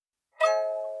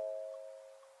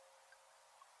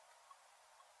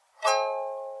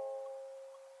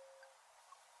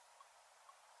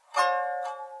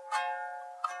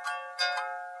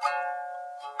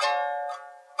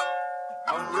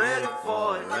I'm ready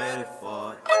for it, ready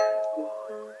for it.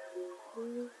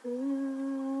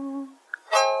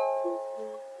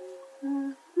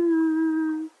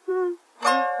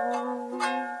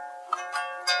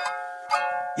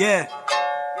 Yeah.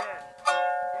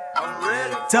 I'm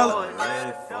ready Tell for her. it,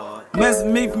 ready for it. Mess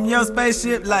with me from your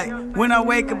spaceship, like when I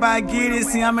wake up I get it.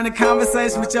 See, I'm in a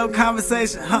conversation with your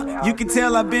conversation, You can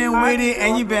tell I've been with it,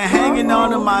 and you been hanging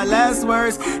on to my last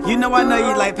words. You know I know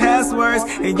you like passwords,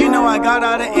 and you know I got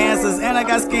all the answers. And I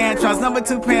got Scantron's number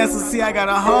 2 pencils. See, I got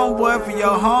a homeboy for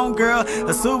your homegirl,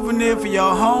 a souvenir for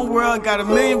your homeworld. Got a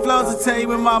million flows to tell you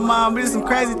with my mom, but it's some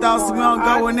crazy thoughts, so we don't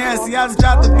go in there. See, I just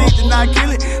dropped the beat to not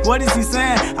kill it. What is he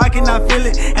saying? I cannot feel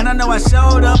it. And I know I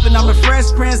showed up, and I'm the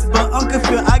Fresh Prince, but Uncle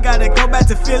Phil, I gotta go back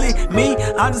to Philly. Me,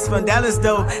 I'm just from Dallas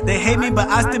though. They hate me, but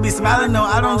I still be smiling. No,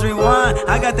 I don't drink wine.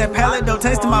 I got that palate though,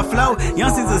 tasting my flow.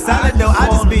 Young Caesar salad though, I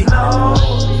just be.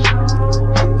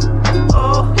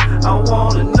 Oh, I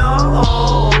wanna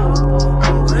know.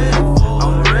 I'm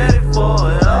ready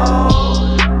for it all.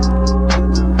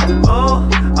 Oh,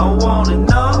 I wanna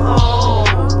know.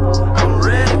 I'm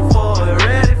ready for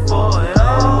it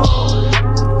all.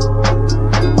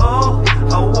 Oh,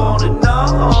 I wanna know.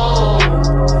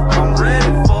 I'm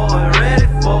ready for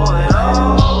it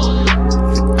all.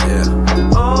 Yeah.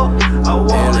 Oh, I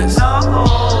wanna know.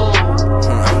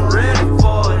 I'm ready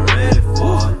for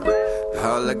it.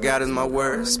 All I got is my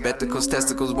word. Spectacles,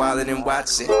 testicles, wildin' and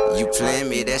watching. You playing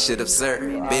me, that shit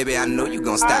absurd. Baby, I know you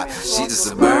gon' stop. She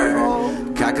just a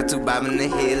bird. Cockatoo bobbing the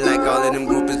head like all of them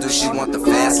groupies do. She want the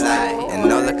fast life,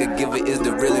 and all I could give her is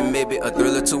the really, maybe a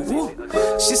thrill or two. Woo.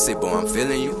 She say, boy, I'm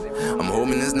feeling you. I'm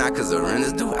hoping it's not cause the rent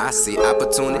is due. I see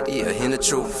opportunity, a hint of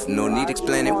truth. No need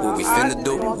explaining what we finna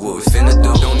do. What we finna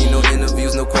do. Don't need no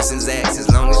interviews, no questions asked. As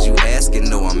long as you asking,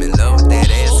 know I'm in love with that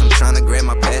ass. I'm tryna grab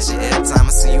my passion every time I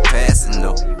see you passing.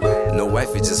 No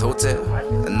wife, it's just hotel.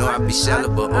 I know I be shallow,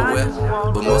 but oh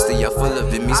well. But most of y'all full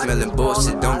of it, me smelling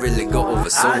bullshit. Don't really go over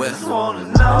so I well. just wanna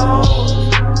know.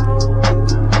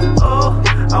 Oh,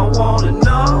 I wanna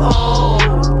know.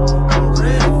 I'm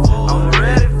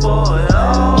ready for it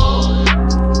all.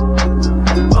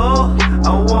 Oh, I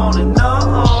wanna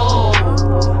know.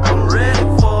 I'm ready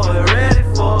for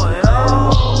it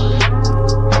all.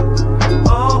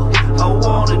 Oh, I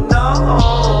wanna know.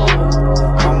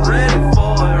 I'm ready for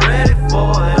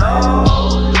it all.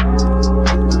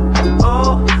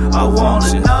 Oh, I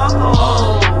wanna know.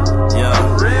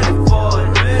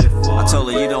 I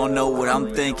told her you don't know what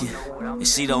I'm thinking, and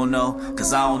she don't know,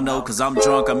 cause I don't know, cause I'm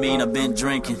drunk, I mean I've been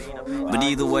drinking. But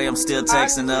either way I'm still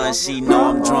texting her, and she know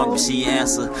I'm drunk, but she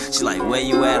answer. She like, where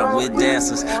you at? I'm with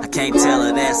dancers. I can't tell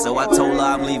her that, so I told her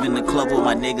I'm leaving the club with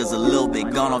my niggas a little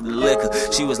bit gone off the liquor.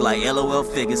 She was like, LOL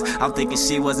figures. I'm thinking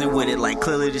she wasn't with it, like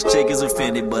clearly this chick is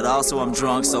offended, but also I'm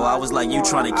drunk, so I was like, you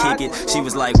tryna kick it? She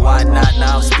was like, why not?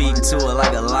 Now I'm speaking to her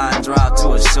like a line drop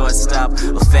to a shortstop,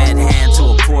 a fat hand to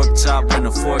a pork chop when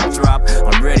the fork drop.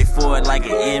 I'm ready for it like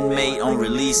an inmate on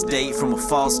release date from a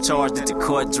false charge that the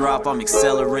court drop. I'm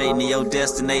accelerating to your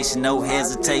destination, no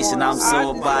hesitation. I'm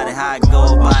so about it, how I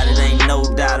go about it, ain't no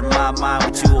doubt in my mind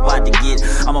what you about to get.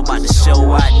 I'm about to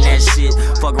show out in that shit.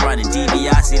 Fuck around the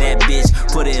DVI, see that bitch,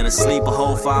 put her in a sleeper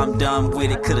hole if I'm done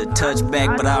with it. Could've touched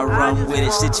back, but I run with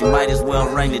it. Shit, you might as well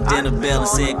ring the dinner bell and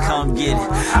said come get it.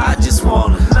 I just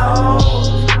wanna